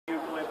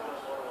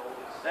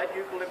That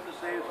eucalyptus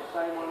there is the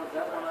same one as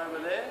that one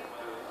over there.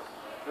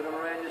 Put them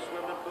around your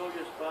swimming pool,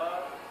 your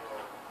spa.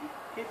 You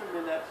keep them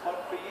in that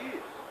pot for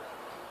years.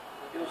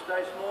 It'll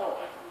stay small.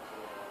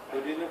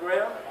 Put it in the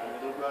ground and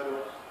it'll go to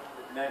its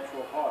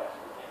natural height.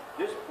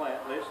 This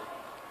plant list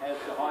has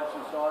the heights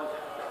and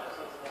sizes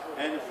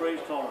and the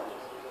freeze tolerance.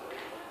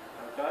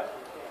 Okay?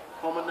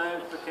 Common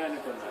names,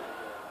 botanical names.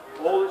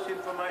 All this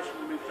information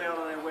can be found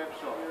on our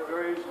website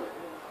very easily.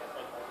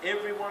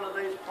 Every one of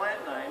these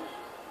plant names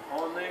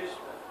on these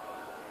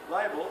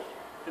labels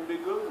can be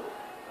Googled.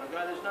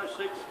 Okay, there's no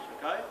secrets,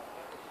 okay?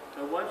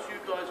 So once you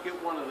guys get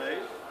one of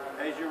these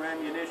as your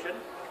ammunition,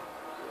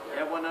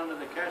 have one under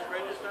the cash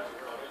register,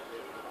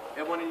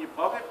 have one in your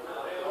pocket,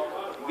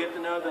 you get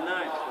to know the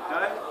names,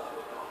 okay?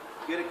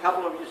 Get a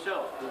couple of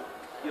yourself.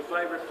 Your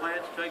favourite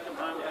plants, take them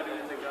home, put them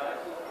in the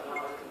garden.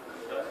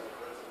 Okay?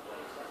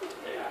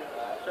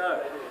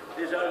 So,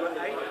 there's over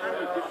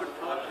 800 different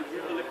types of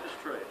eucalyptus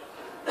trees.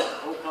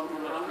 All come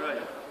from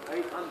Australia.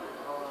 800.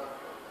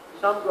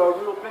 Some grow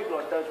real big,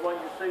 like those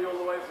ones you see all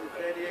the way from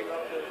San Diego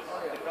up to the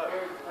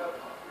coast.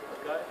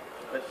 Okay?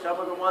 But some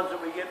of the ones that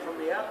we get from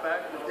the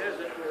outback, the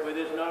desert, where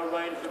there's no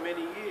rain for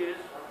many years,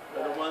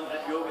 are the ones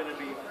that you're going to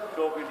be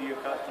talking to your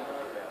customers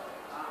about.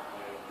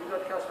 If you've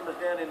got customers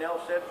down in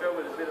El Centro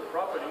with a bit of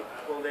property,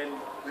 well then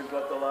we've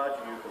got the larger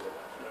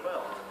eucalyptus as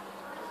well.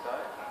 Okay?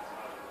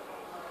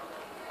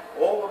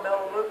 All the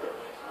melaleuca,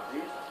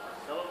 these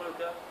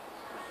melaleuca,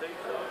 the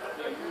seeds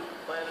are usually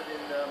planted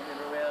in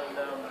around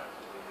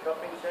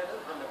shopping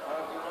centres and the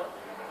parking lot.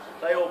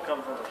 They all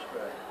come from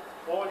Australia.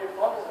 All your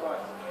bottle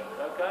brushes,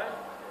 okay?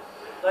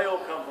 They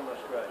all come from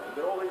Australia.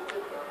 They're all these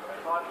different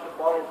types of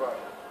bottle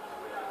brushes.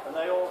 And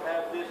they all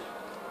have this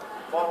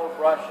bottle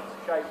brush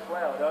shaped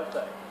flower, don't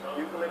they?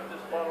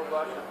 Eucalyptus, bottle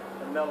brush,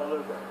 and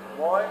melaleuca.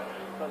 Why?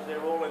 Because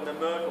they're all in the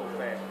myrtle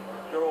family.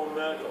 They're all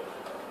myrtles.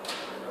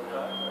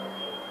 Okay?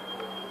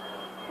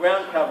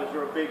 Ground covers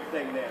are a big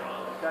thing now.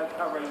 Okay,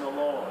 covering the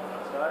lawn.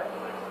 Okay?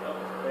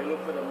 They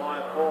look for the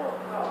myoporum.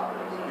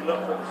 You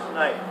look for the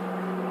snake.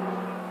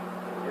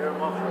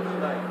 Eremophila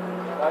snake.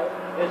 Okay?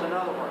 Here's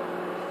another one.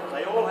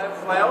 They all have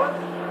flowers,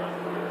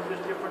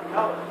 just different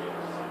colours.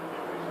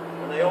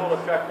 And they all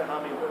attract the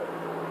hummingbird.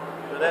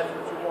 So that's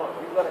what you want.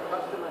 You've got a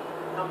customer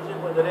who comes in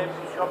with an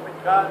empty shopping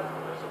cart,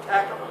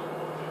 attack them.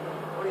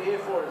 What are you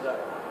here for today?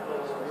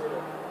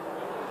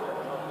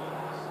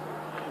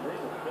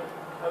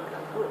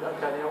 Okay, good.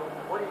 Okay, now,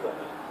 what do you got?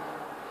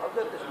 I've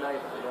got this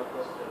neighbour, I've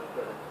got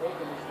an air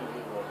conditioning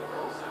in there,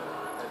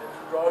 and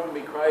it's driving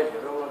me crazy.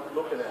 I don't like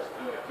looking at it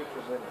from the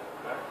kitchen window.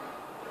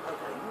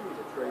 Okay, you need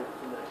a tree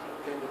that's in the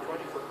 10 to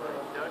 20 foot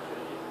range, don't you?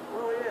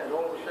 Oh yeah, and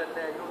all of a sudden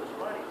now you're the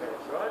smarty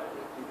pants, right?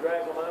 You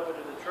drag them over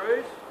to the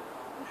trees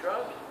and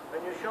shrubs,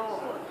 and you show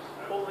them one.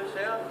 Pull this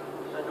out,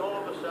 and all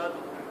of a sudden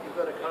you've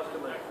got a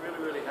customer that's really,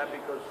 really happy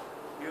because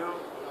you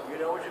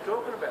know what you're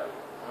talking about.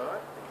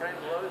 Alright? The cane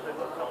blows, they've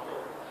got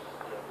something.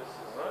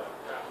 Alright?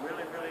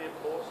 Really, really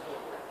important.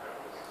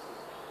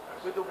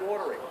 With the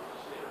watering,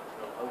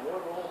 I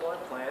water all my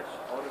plants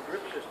on a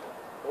drip system.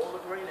 All the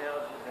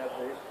greenhouses have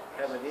these,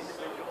 have an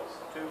individual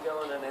 2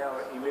 gallon an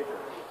hour emitter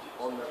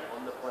on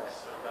the plant.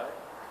 Okay?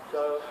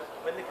 So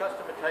when the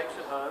customer takes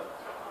it home,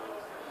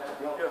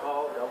 dig their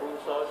hole, double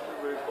the size of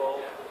the root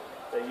ball,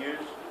 they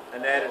use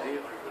an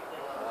additive,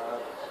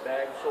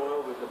 bag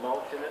soil with the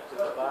mulch in it, with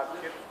the bark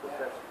chips,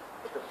 because that's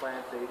what the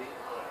plant's eating.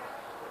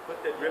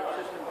 Put their drip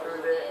system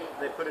through there, and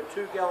they put a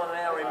 2 gallon an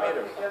hour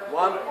emitter,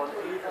 one on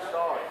either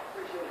side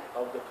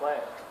of the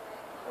plant.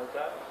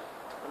 Okay?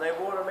 And they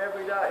water them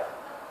every day.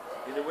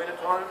 In the winter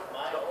time,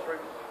 stop 3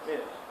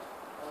 minutes,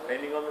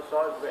 depending on the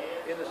size of it.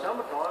 In the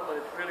summertime, when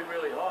it's really,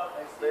 really hot,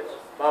 let's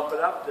bump it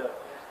up to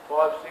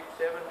 5, 6,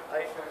 7,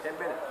 8, 10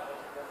 minutes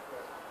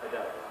a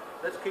day.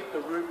 Let's keep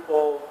the root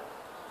ball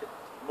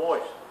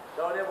moist.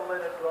 Don't ever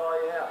let it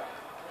dry out.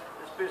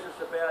 This business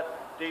about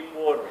deep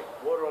watering.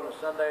 Water on a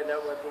Sunday and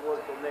don't have to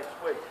water till next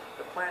week.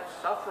 The plant's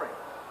suffering.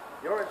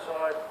 You're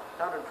inside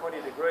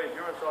 120 degrees,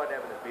 you're inside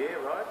having a beer,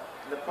 right?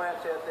 And the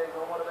plant's out there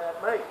going, what about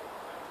me?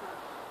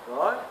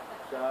 Right?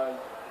 So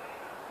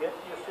get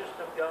your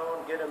system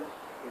going, get them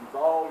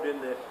involved in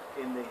the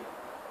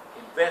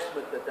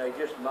investment that they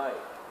just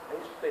made. They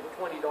spent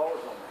 $20 on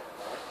that.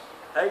 Right?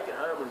 Take it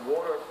home and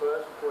water it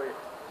first before you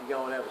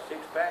go and have a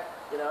six-pack,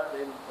 you know,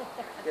 then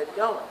get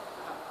going.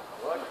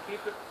 Right?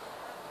 Keep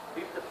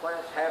the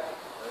plants happy.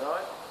 All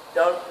right?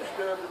 Don't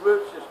disturb the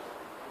root system.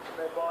 If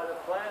they buy the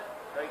plant,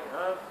 take it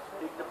home,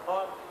 dig the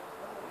pot,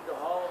 dig the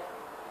hole,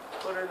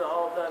 put it in the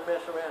hole, don't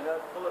mess around,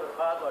 don't pull it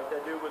apart like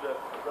they do with a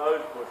rose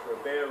bush or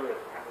a bare root,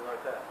 something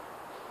like that.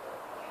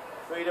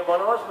 Feed them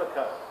on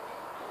Osmocote.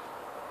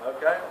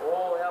 Okay?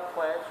 All our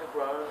plants are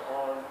grown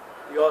on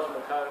the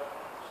Osmocote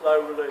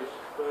slow release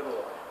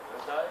fertilizer.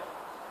 Okay?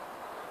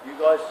 You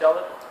guys sell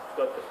it, it's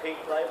got the pink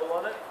label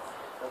on it.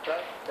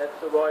 Okay? That's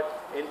the right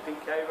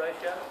NPK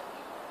ratio.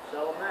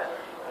 Sell them that.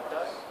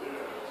 Okay?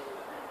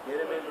 Get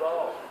them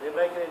involved. They're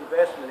making an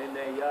investment in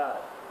their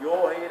yard.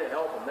 You're here to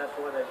help them. That's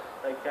why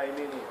they came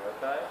in here,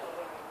 okay?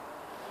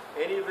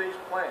 Any of these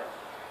plants,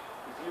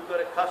 if you've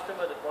got a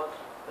customer that wants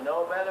to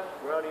know about them,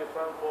 we're only a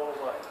phone call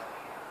away.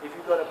 If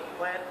you've got a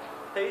plant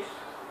piece,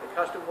 the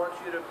customer wants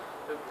you to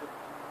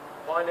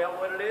find out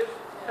what it is,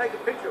 take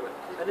a picture of it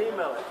and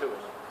email it to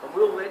us, and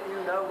we'll let you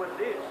know what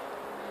it is.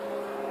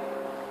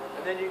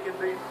 And then you can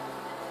be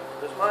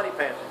the smarty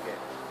pants again,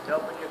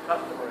 helping your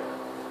customer out.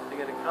 They're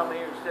going to come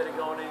here instead of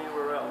going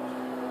anywhere else.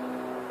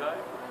 Okay?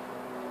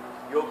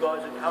 Your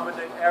guys are coming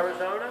to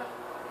Arizona.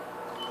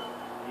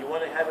 You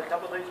want to have a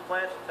couple of these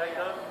plants to take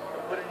home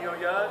and put in your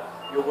yard,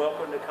 you're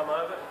welcome to come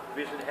over,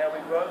 visit how we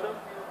grow them,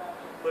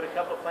 put a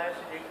couple of plants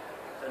in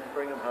and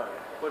bring them home,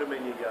 put them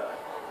in your yard.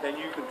 Then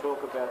you can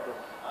talk about them.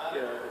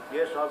 You know,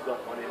 yes, I've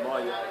got one in my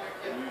yard,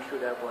 and you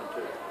should have one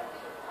too.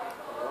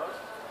 All right?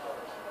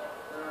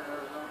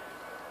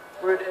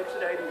 We're at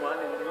exit 81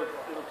 in a little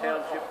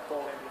township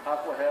called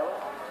Aquahela.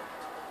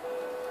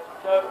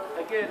 So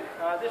again,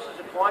 this is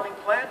a climbing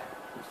plant.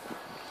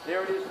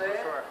 There it is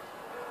there,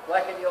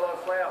 black and yellow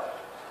flowers.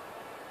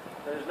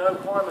 There's no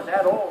climbers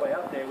at all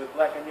out there with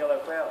black and yellow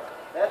flowers.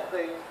 That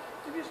thing,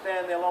 if you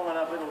stand there long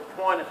enough, it'll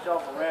twine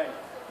itself around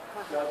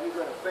you. So if you've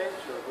got a fence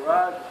or a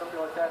garage or something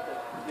like that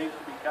that needs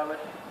to be covered,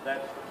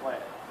 that's the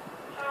plant.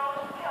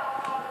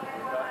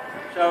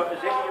 So is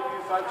any of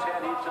you folks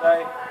out here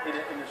today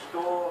in a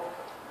store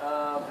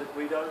that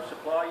we don't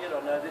supply yet?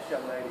 I know this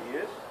young lady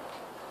is.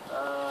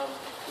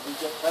 Did we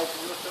get place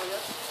in your store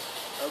yet?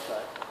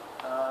 Okay.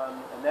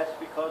 And that's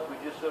because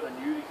we're just sort of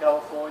new to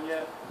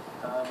California.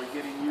 We're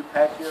getting new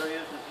patch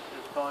areas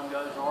as time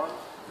goes on.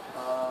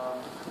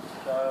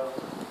 So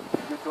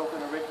if you're talking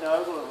to Rick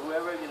Noble or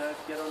whoever, you know,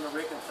 get on to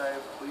Rick and say,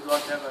 we'd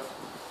like to have a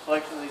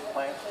selection of these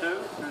plants too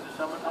through the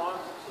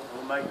summertime, and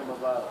we'll make them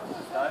available,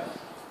 okay?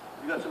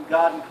 We've got some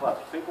garden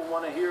clubs. People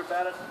want to hear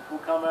about it, we'll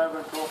come over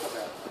and talk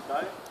about it,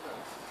 okay?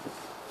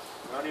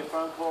 We're only a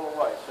phone call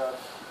away, so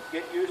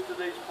get used to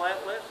these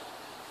plant lists,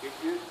 get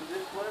used to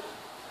this list.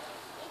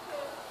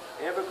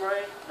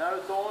 Evergreen, no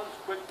thorns,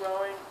 quick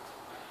growing,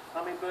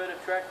 hummingbird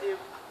attractive,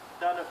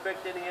 doesn't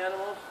affect any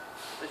animals.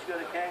 Unless you've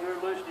got a kangaroo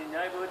loose in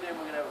your neighbourhood, then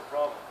we're going to have a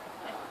problem.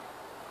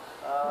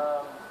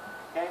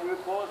 Kangaroo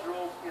paws are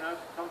all, you know,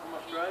 come from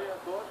Australia,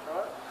 of course,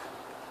 right?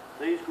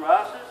 These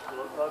grasses,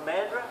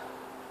 Lomandra,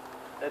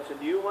 that's a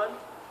new one.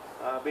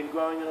 Been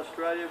growing in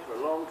Australia for a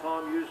long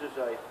time, uses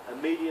a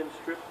median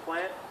strip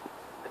plant.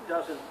 It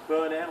doesn't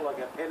burn out like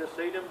a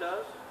pennisetum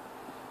does.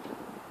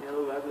 You know,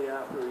 look ugly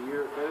after a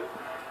year or two.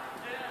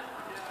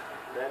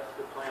 That's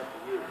the plant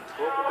to use.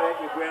 Talk about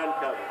your ground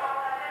covers.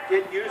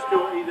 Get used to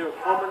either a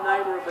common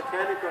name or a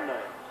botanical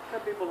name.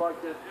 Some people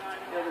like the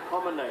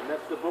common name.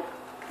 That's the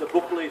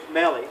bookleaf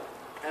mallee,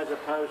 as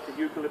opposed to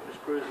Eucalyptus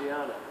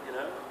cruziana. You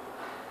know,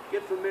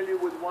 get familiar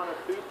with one or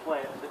two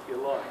plants that you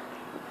like,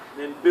 and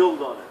then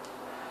build on it.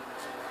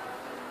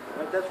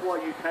 Right? That's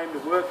why you came to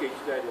work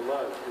each day to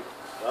Lowe's.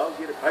 Well,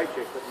 get a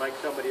paycheck but make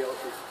somebody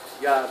else's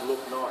yard look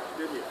nice,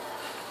 didn't you?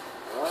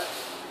 All right.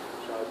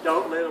 So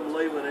don't let them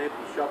leave with an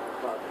empty shopping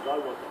cart, because I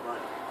want the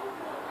money.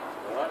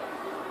 All right?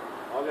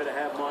 I've got to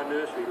have my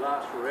nursery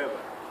last forever.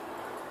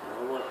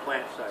 And I want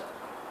plant safety.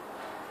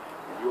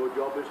 And your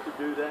job is to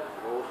do that,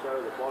 and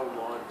also the bottom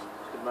line is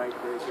to make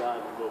their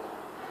garden look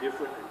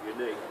different and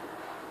unique,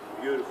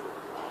 beautiful,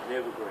 and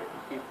evergreen.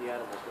 Keep the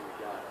animals in the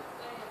garden.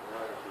 You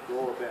know, that's what it's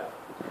all about.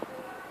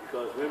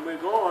 Because when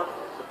we're gone,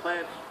 the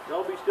plants,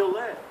 they'll be still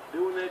there,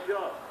 doing their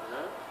job, you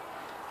know?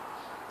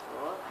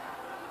 All right?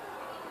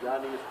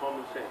 Gardening is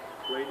common sense.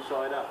 Green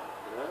side up,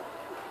 you know?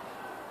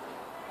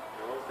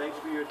 Well, thanks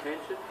for your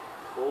attention.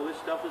 All this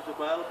stuff is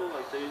available,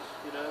 like these,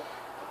 you know,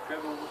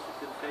 Trevor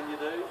can send you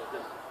these.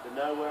 The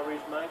No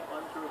Worries Mate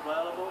ones are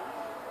available.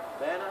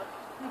 Banner.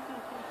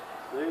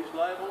 These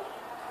labels,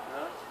 you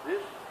know,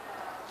 this.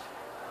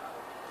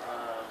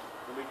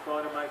 And we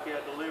try to make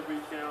our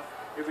deliveries now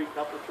every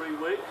couple of 3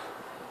 weeks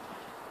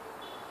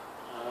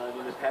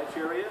in the patch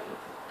area.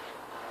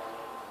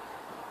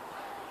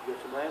 You've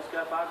got some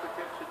landscape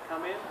architects that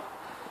come in,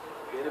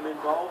 get them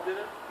involved in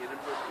it, get them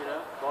to, you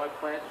know, buy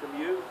plants from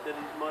you that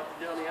you might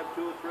only have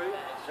 2 or 3.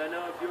 So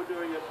now if you're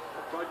doing a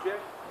project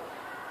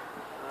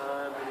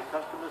in a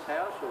customer's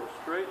house or a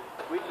street,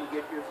 we can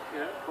get you, you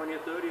know, 20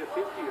 or 30 or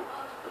 50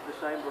 of the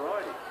same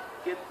variety.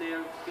 Get their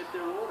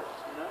order,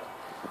 you know,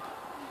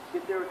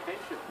 get their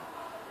attention.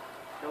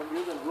 Tell them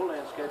your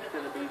landscape's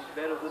going to be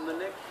better than the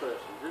next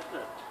person's,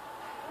 isn't it?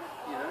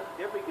 You know,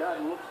 every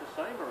garden looks the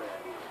same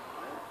around here.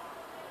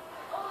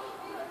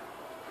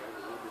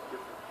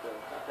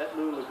 That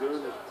Blue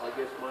Lagoon is, I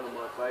guess, one of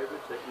my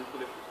favourites. That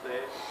eucalyptus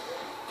there,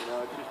 you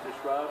know, it's just a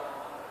shrub.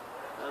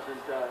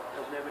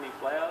 Doesn't have any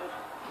flowers.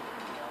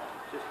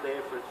 It's just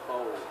there for its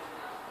foliage.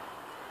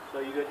 So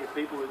you got your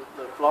people,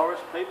 the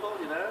florist people,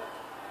 you know,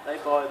 they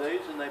buy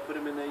these and they put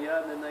them in their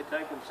yard, and then they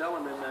take and sell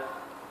them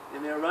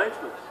in their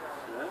arrangements.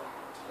 You know,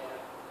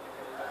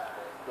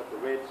 got the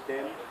red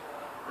stem,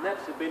 and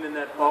that's been in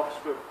that box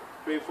for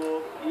 3 or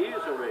 4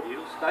 years already.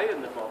 It'll stay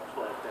in the box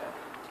like that.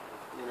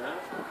 You know.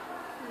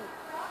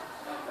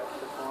 That's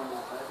the kind of,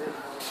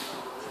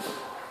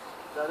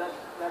 so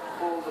that's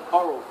called the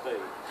coral feed,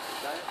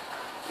 okay?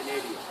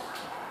 Canadian.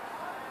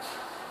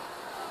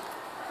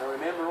 So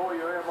remember all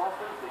your herb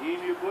offers, the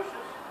emu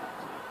bushes,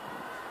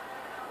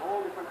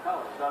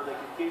 colour, so they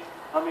can keep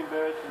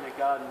hummingbirds in their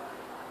garden,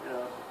 you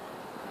know,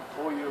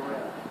 all year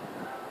round.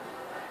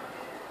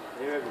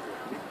 They're everything.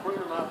 You prune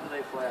them after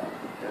they flower.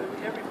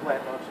 Every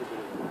plant likes a bit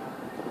of it.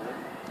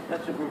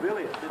 That's a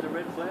grevillea. See the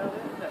red flower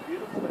there? Isn't that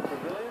beautiful? That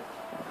grevillea?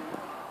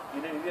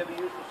 You know, have you ever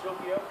used a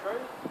silky oak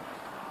tree?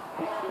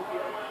 Big silky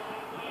oak?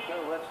 No,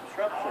 well, that's the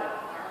shrub tree.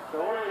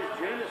 So all of these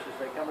genuses,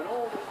 they come in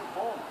all different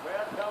forms.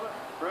 Ground cover,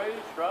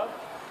 trees, shrubs.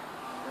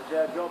 It's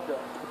our job to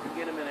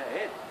get them in our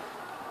head.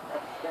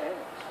 Understand.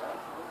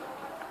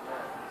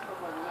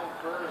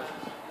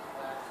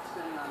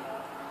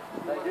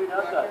 They do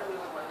nothing.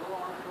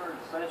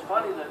 But it's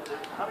funny that the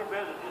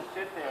hummingbirds will just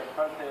sit there and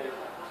poke their,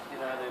 you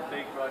know, their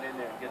beak right in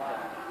there and get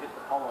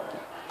the pollen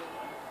out.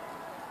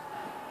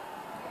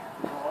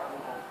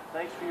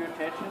 Thanks for your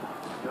attention.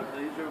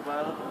 These are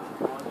available if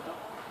you want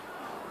some.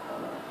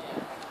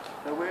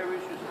 So where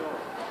is your store?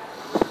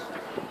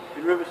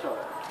 In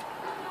Riverside.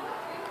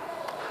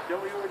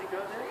 Don't we already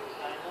go there?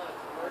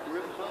 To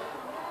Riverside?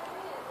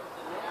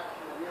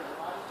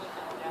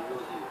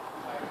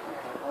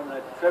 On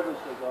that Trevor's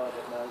the guy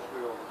that knows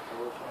where all the